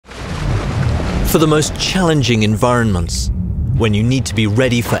For the most challenging environments, when you need to be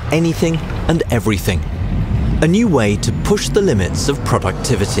ready for anything and everything. A new way to push the limits of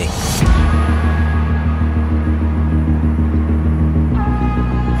productivity.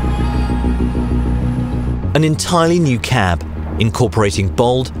 An entirely new cab, incorporating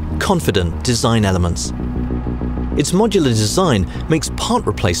bold, confident design elements. Its modular design makes part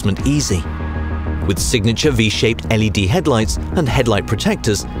replacement easy. With signature V-shaped LED headlights and headlight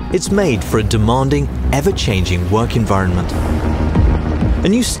protectors, it's made for a demanding, ever-changing work environment. A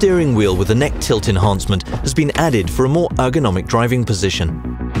new steering wheel with a neck tilt enhancement has been added for a more ergonomic driving position.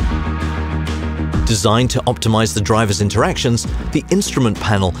 Designed to optimize the driver's interactions, the instrument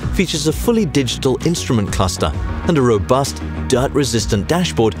panel features a fully digital instrument cluster and a robust, dirt-resistant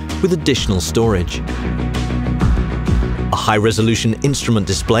dashboard with additional storage. A high-resolution instrument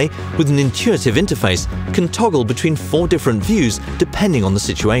display with an intuitive interface can toggle between 4 different views depending on the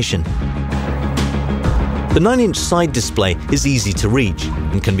situation. The 9-inch side display is easy to reach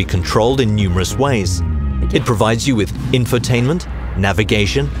and can be controlled in numerous ways. It provides you with infotainment,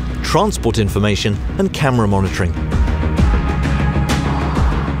 navigation, transport information, and camera monitoring.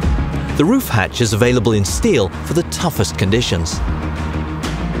 The roof hatch is available in steel for the toughest conditions.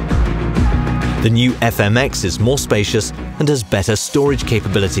 The new FMX is more spacious and has better storage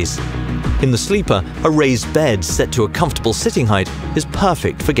capabilities. In the sleeper, a raised bed set to a comfortable sitting height is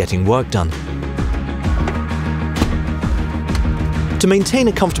perfect for getting work done. To maintain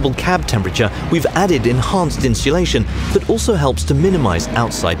a comfortable cab temperature, we've added enhanced insulation that also helps to minimize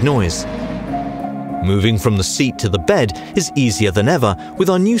outside noise. Moving from the seat to the bed is easier than ever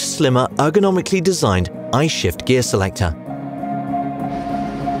with our new slimmer, ergonomically designed I-shift gear selector.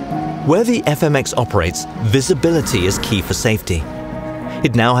 Where the FMX operates, visibility is key for safety.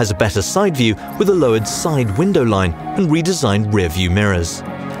 It now has a better side view with a lowered side window line and redesigned rear view mirrors.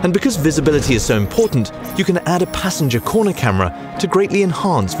 And because visibility is so important, you can add a passenger corner camera to greatly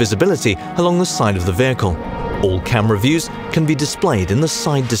enhance visibility along the side of the vehicle. All camera views can be displayed in the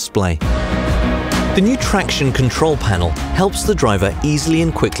side display. The new traction control panel helps the driver easily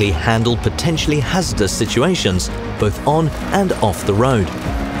and quickly handle potentially hazardous situations, both on and off the road.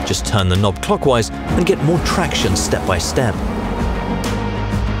 Just turn the knob clockwise and get more traction step by step.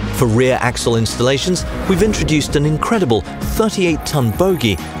 For rear axle installations, we've introduced an incredible 38-ton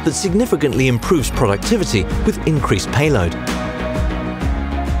bogie that significantly improves productivity with increased payload.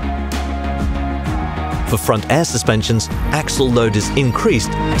 For front air suspensions, axle load is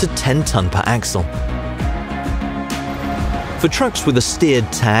increased to 10 ton per axle. For trucks with a steered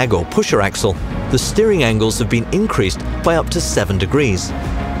tag or pusher axle, the steering angles have been increased by up to 7 degrees,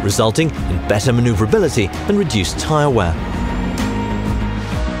 resulting in better maneuverability and reduced tire wear.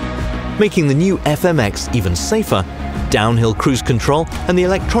 Making the new FMX even safer, downhill cruise control and the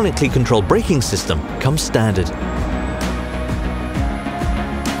electronically controlled braking system come standard.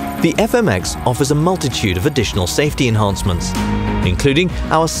 The FMX offers a multitude of additional safety enhancements, including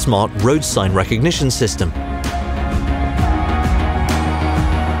our smart road sign recognition system.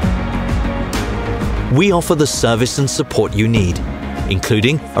 We offer the service and support you need,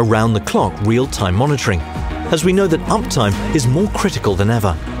 including around-the-clock real-time monitoring, as we know that uptime is more critical than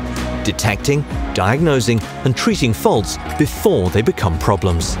ever, detecting, diagnosing, and treating faults before they become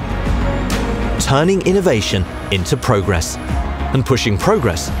problems. Turning innovation into progress, and pushing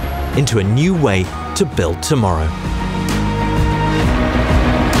progress into a new way to build tomorrow.